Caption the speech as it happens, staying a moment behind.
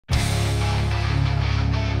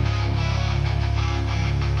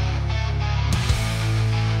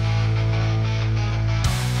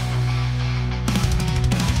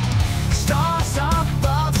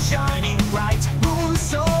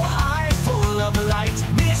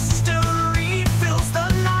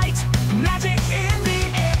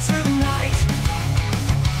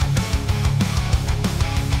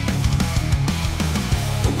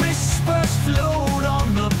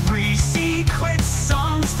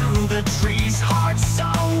the trees, hearts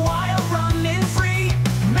are wild, running free.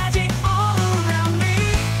 Magic all around me.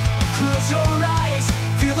 Close your eyes,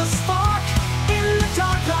 feel the spark in the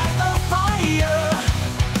dark like a fire.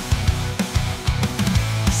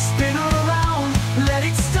 Spin around, let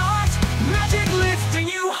it start. Magic lifting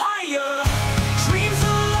you higher. Dreams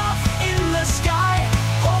aloft in the sky.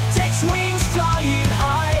 Hope takes wings, flying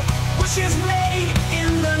high. Wishes made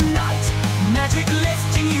in the night. Magic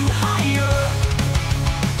lifting you higher.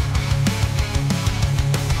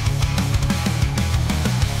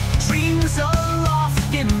 Dreams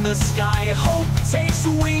aloft in the sky. Hope takes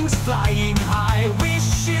wings, flying high.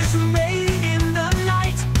 Wishes made in the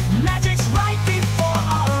night. Magic's right before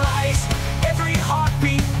our eyes. Every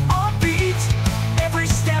heartbeat, a beat. Every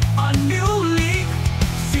step, a new leap.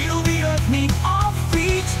 Feel the earth beneath our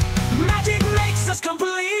feet. Magic makes us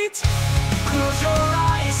complete. Close your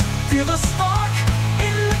eyes, feel the spark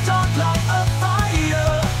in the dark like a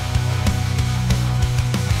fire.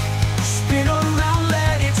 Spin around,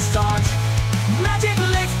 let it start. Magic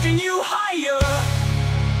lifting you higher.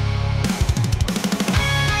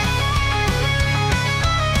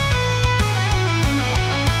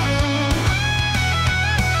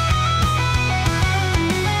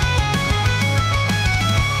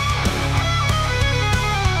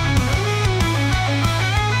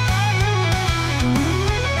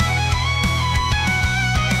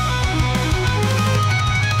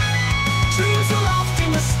 Dreams aloft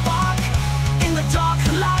in the spark, in the dark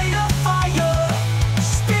light a fire.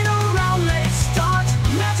 Spin around, let it start.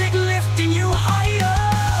 Magic lifting you higher.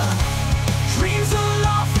 Dreams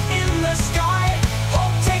aloft in the sky.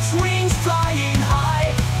 Hope takes wings, flying high.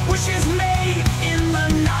 Wishes made in the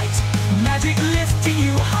night. Magic lifting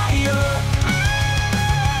you higher.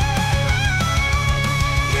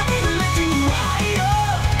 Magic lifting you higher.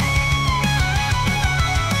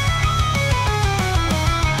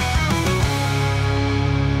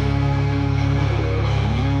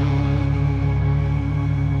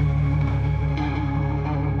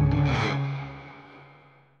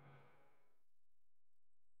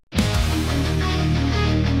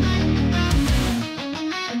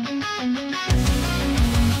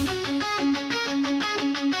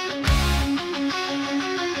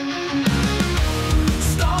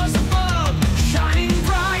 Stars above, shining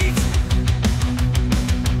bright.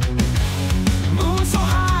 Moon so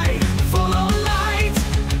high, full of light.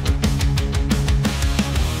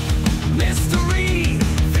 Mystery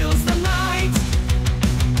fills the night.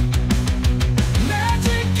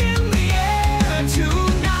 Magic in the air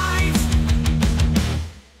tonight.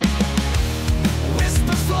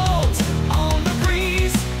 Whispers float on the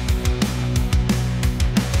breeze.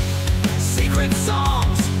 Secret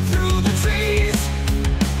songs through the trees.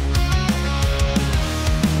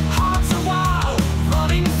 Hearts are wild,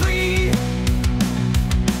 running free.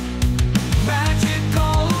 Magic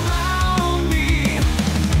all around me.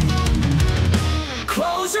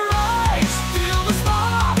 Close your eyes, feel the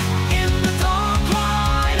spark in the dark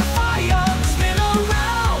light of fire. Spin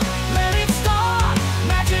around, let it start.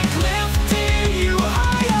 Magic lifting you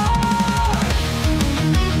higher.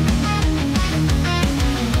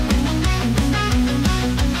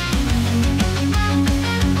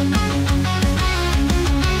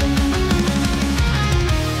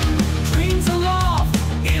 Dreams aloft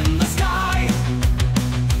in the sky.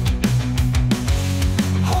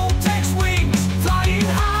 Hope takes wings, flying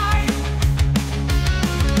high.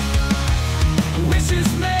 Wishes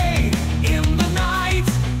made in the night.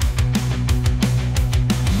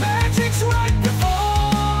 Magic's right before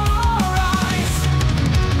our eyes.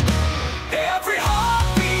 Every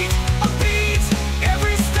heartbeat, a beat.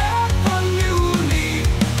 Every step, a new leap.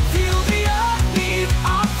 Feel the earth beneath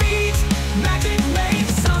our feet. Magic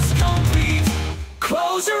makes us complete.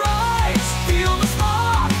 Close your eyes, feel the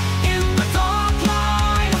spark in the dark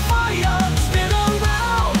light of fire. Spin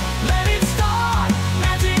around, let it start.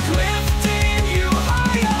 Magic lifting you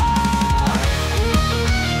higher.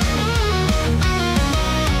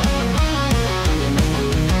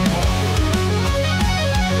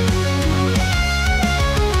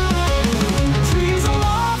 Trees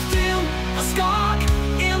aloft in a spark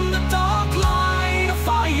in the dark light of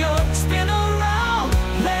fire. Spin around,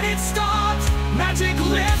 let it start. Magic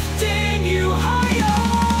lifting